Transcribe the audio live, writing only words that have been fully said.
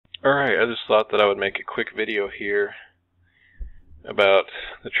Alright, I just thought that I would make a quick video here about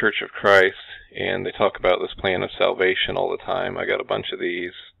the Church of Christ, and they talk about this plan of salvation all the time. I got a bunch of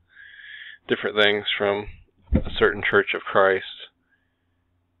these different things from a certain Church of Christ,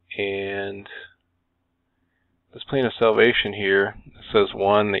 and this plan of salvation here says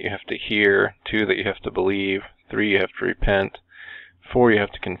 1, that you have to hear, 2, that you have to believe, 3, you have to repent, 4, you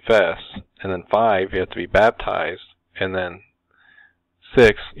have to confess, and then 5, you have to be baptized, and then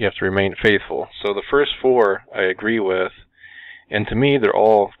 6, you have to remain faithful. So the first 4 I agree with, and to me they're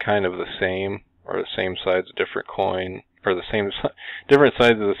all kind of the same, or the same sides of different coin, or the same different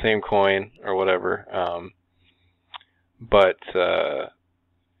sides of the same coin, or whatever. But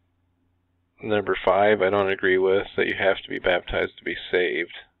number 5 I don't agree with, that you have to be baptized to be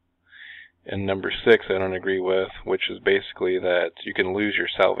saved. And number 6 I don't agree with, which is basically that you can lose your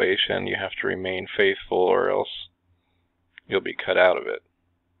salvation, you have to remain faithful, or else you'll be cut out of it.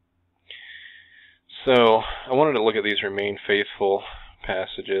 So I wanted to look at these remain faithful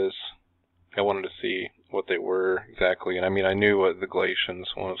passages. I wanted to see what they were exactly, and I mean I knew what the Galatians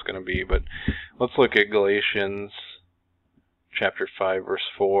one was going to be, but let's look at Galatians chapter 5 verse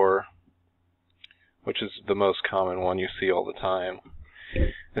 4, which is the most common one you see all the time.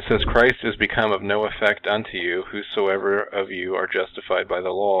 It says, Christ is become of no effect unto you, whosoever of you are justified by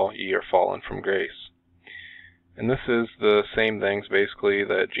the law, ye are fallen from grace. And this is the same things basically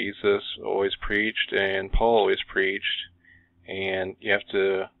that Jesus always preached and Paul always preached, and you have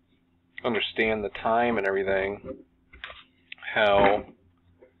to understand the time and everything, how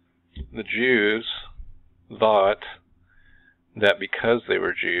the Jews thought that because they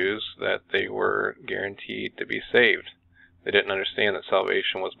were Jews that they were guaranteed to be saved. They didn't understand that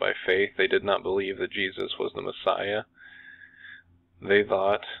salvation was by faith. They did not believe that Jesus was the Messiah. They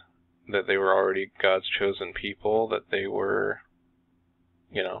thought that they were already God's chosen people, that they were,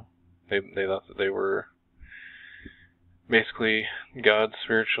 they thought that they were basically God's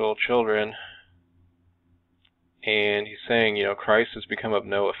spiritual children. And he's saying, Christ has become of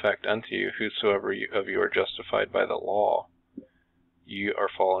no effect unto you, whosoever of you are justified by the law, you are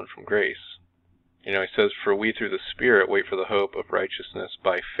fallen from grace. He says, for we through the Spirit wait for the hope of righteousness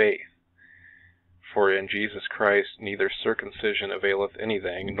by faith. For in Jesus Christ neither circumcision availeth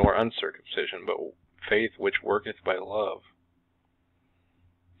anything, nor uncircumcision, but faith which worketh by love.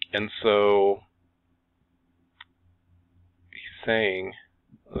 And so he's saying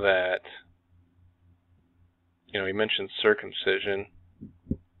that, he mentions circumcision,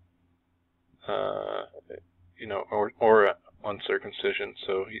 or uncircumcision.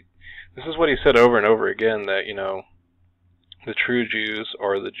 So this is what he said over and over again, that, the true Jews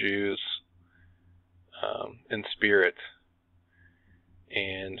are the Jews in spirit,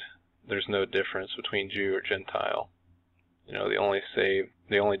 and there's no difference between Jew or Gentile. The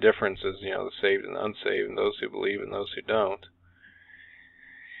only difference is, the saved and the unsaved, and those who believe and those who don't.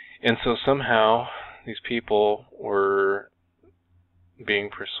 And so somehow these people were being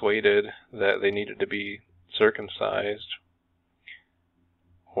persuaded that they needed to be circumcised,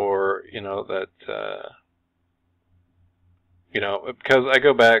 or, because let's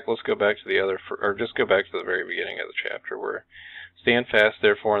go back to just go back to the very beginning of the chapter, where, stand fast,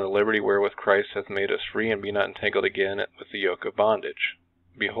 therefore, in the liberty wherewith Christ hath made us free, and be not entangled again with the yoke of bondage.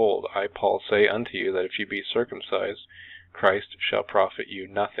 Behold, I, Paul, say unto you, that if you be circumcised, Christ shall profit you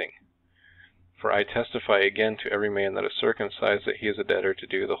nothing. For I testify again to every man that is circumcised, that he is a debtor to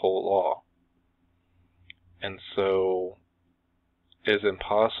do the whole law. And so it is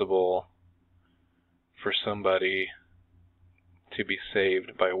impossible for somebody to be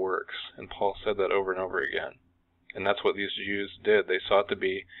saved by works. And Paul said that over and over again. And that's what these Jews did. They sought to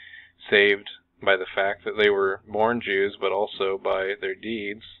be saved by the fact that they were born Jews, but also by their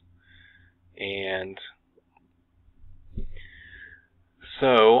deeds. And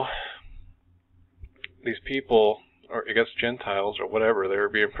so these people, or I guess Gentiles or whatever, they were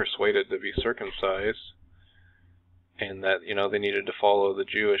being persuaded to be circumcised, and that, they needed to follow the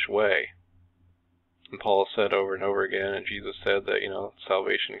Jewish way. And Paul said over and over again, and Jesus said that,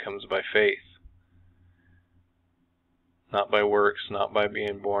 salvation comes by faith. Not by works, not by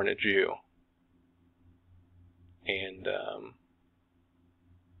being born a Jew. And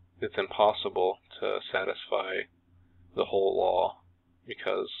it's impossible to satisfy the whole law,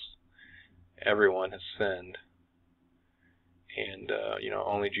 because everyone has sinned. And,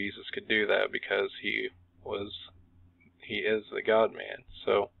 only Jesus could do that, because he is the God-man.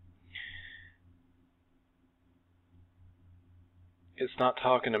 So it's not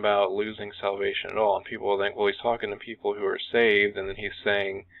talking about losing salvation at all. And people will think, well, he's talking to people who are saved, and then he's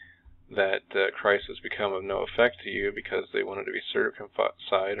saying that Christ has become of no effect to you because they wanted to be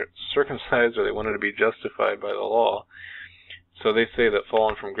circumcised, or they wanted to be justified by the law. So they say that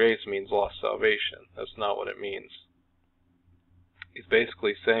fallen from grace means lost salvation. That's not what it means. He's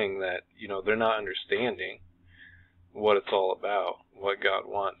basically saying that, they're not understanding what it's all about, what God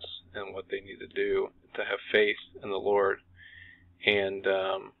wants, and what they need to do to have faith in the Lord. And,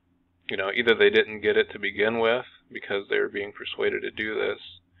 either they didn't get it to begin with because they were being persuaded to do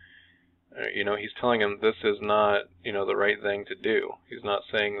this. He's telling them this is not, the right thing to do. He's not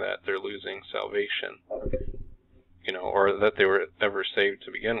saying that they're losing salvation, or that they were ever saved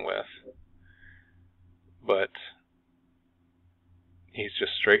to begin with. But he's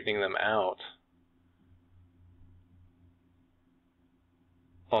just straightening them out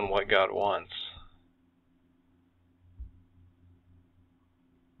on what God wants.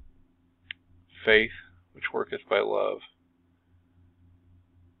 Faith, which worketh by love.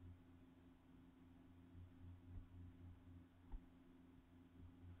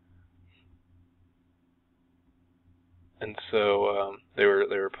 And so they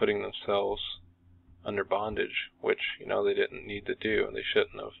were putting themselves under bondage, which they didn't need to do and they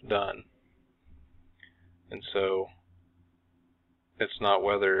shouldn't have done. And so it's not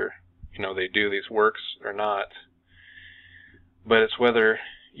whether they do these works or not, but it's whether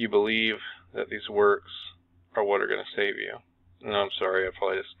you believe that these works are what are going to save you. And I'm sorry, I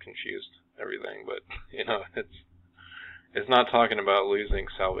probably just confused everything, but it's not talking about losing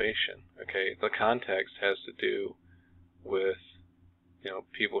salvation. Okay, the context has to do with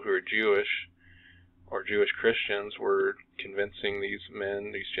people who are Jewish or Jewish Christians were convincing these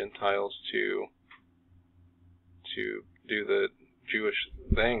men, these Gentiles, to do the Jewish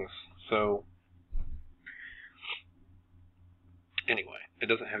things. So anyway, it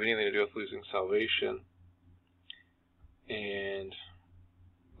doesn't have anything to do with losing salvation. And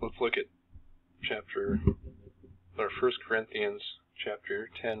let's look at 1 Corinthians chapter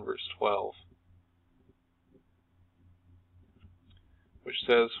 10, verse 12. Which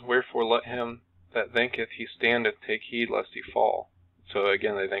says, "Wherefore let him that thinketh he standeth take heed lest he fall." So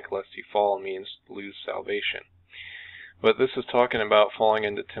again, they think lest he fall means lose salvation. But this is talking about falling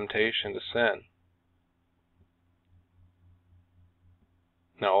into temptation to sin.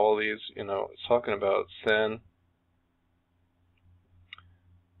 Now all these, it's talking about sin.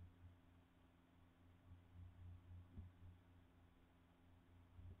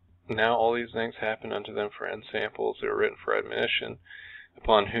 Now all these things happen unto them for ensamples, that are written for admonition,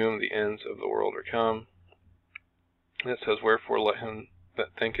 upon whom the ends of the world are come. And it says, "Wherefore let him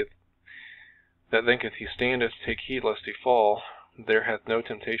that thinketh he standeth take heed lest he fall. There hath no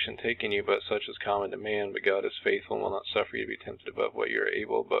temptation taken you, but such as common to man. But God is faithful, and will not suffer you to be tempted above what you are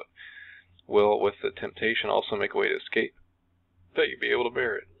able, but will with the temptation also make a way to escape, that you be able to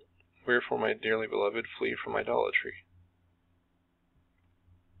bear it. Wherefore, my dearly beloved, flee from idolatry."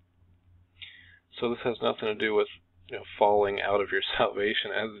 So this has nothing to do with falling out of your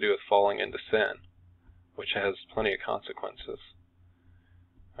salvation. It has to do with falling into sin, which has plenty of consequences.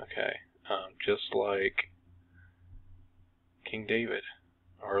 Okay, just like King David,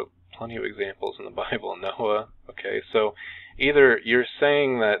 or plenty of examples in the Bible, Noah. Okay, so either you're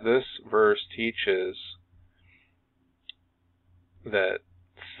saying that this verse teaches that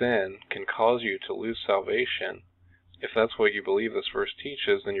sin can cause you to lose salvation. If that's what you believe this verse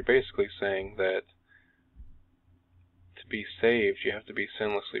teaches, then you're basically saying that to be saved, you have to be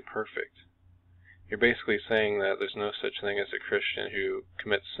sinlessly perfect. You're basically saying that there's no such thing as a Christian who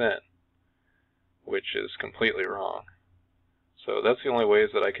commits sin, which is completely wrong. So that's the only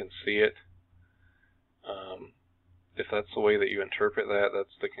ways that I can see it. If that's the way that you interpret that,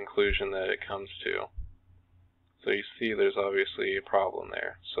 that's the conclusion that it comes to. So you see there's obviously a problem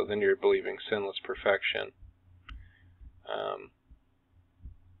there. So then you're believing sinless perfection.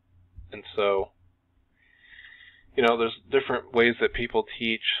 And so, there's different ways that people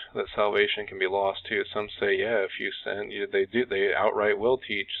teach that salvation can be lost too. Some say, yeah, if you sin, they outright will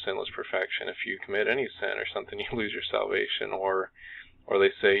teach sinless perfection. If you commit any sin or something, you lose your salvation. Or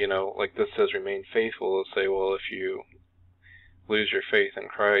they say, like this says, remain faithful. They'll say, well, if you lose your faith in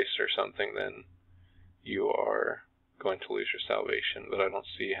Christ or something, then you are going to lose your salvation. But I don't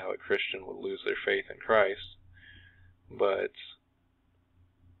see how a Christian would lose their faith in Christ. But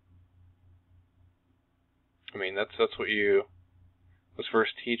I mean, that's what this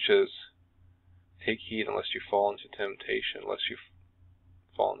verse teaches. Take heed unless you fall into temptation, lest you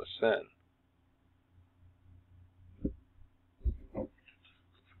fall into sin.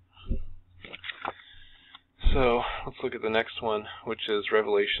 So let's look at the next one, which is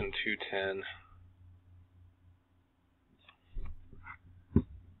Revelation 2:10.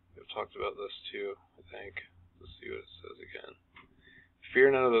 talked about this too, I think. Let's see what it says again.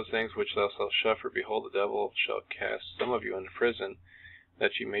 Fear none of those things which thou shalt suffer. Behold, the devil shall cast some of you into prison,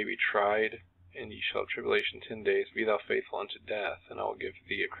 that ye may be tried, and ye shall have tribulation 10 days. Be thou faithful unto death, and I will give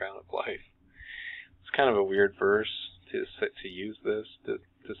thee a crown of life. It's kind of a weird verse to use this, to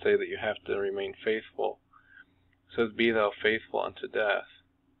say that you have to remain faithful. It says, be thou faithful unto death.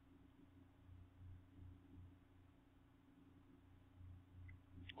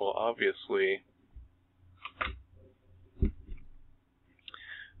 Well, obviously,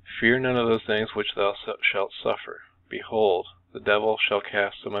 fear none of those things which thou shalt suffer. Behold, the devil shall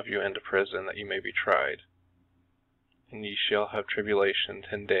cast some of you into prison, that ye may be tried, and ye shall have tribulation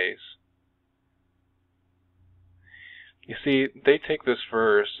 10 days. You see, they take this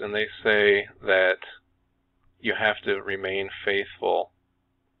verse and they say that you have to remain faithful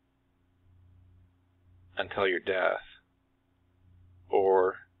until your death,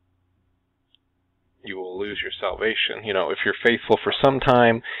 or you will lose your salvation. You know, if you're faithful for some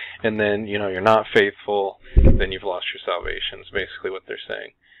time and then, you know, you're not faithful, then you've lost your salvation, is basically what they're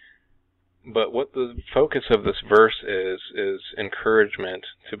saying. But what the focus of this verse is encouragement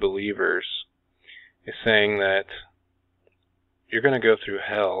to believers. It's saying that you're going to go through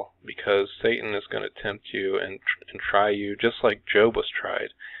hell because Satan is going to tempt you and try you, just like Job was tried.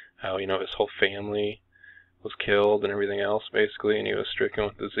 How, you know, his whole family was killed and everything else, basically, and he was stricken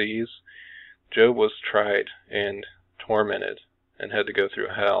with disease. Job was tried and tormented and had to go through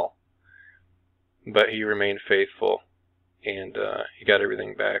hell. But he remained faithful, and he got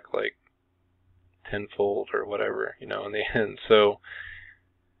everything back, like, tenfold or whatever, you know, in the end. So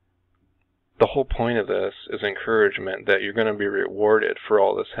the whole point of this is encouragement that you're going to be rewarded for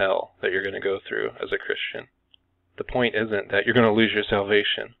all this hell that you're going to go through as a Christian. The point isn't that you're going to lose your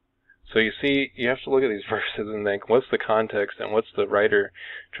salvation. So you see, you have to look at these verses and think, what's the context and what's the writer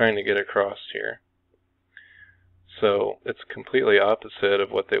trying to get across here? So it's completely opposite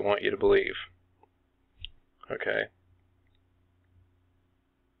of what they want you to believe. Okay?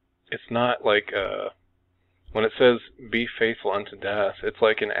 It's not like, when it says, be faithful unto death, it's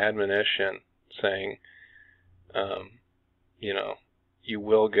like an admonition saying, you know, you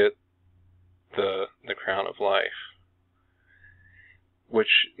will get the crown of life.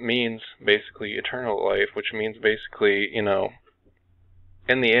 Which means basically eternal life, which means basically, you know,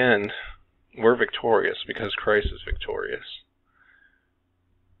 in the end, we're victorious because Christ is victorious.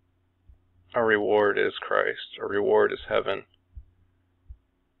 Our reward is Christ. Our reward is heaven.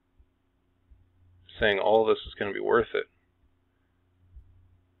 Saying all this is going to be worth it.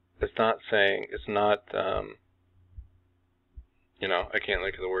 It's not saying, it's not, you know, I can't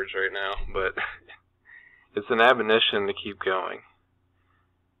think of the words right now, but it's an admonition to keep going.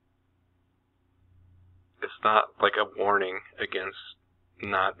 It's not like a warning against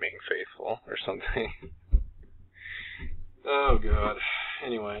not being faithful or something. Oh, God.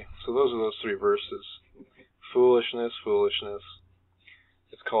 Anyway, so those are those three verses. Foolishness, foolishness.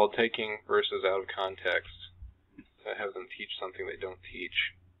 It's called taking verses out of context to have them teach something they don't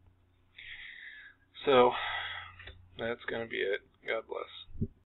teach. So, that's going to be it. God bless.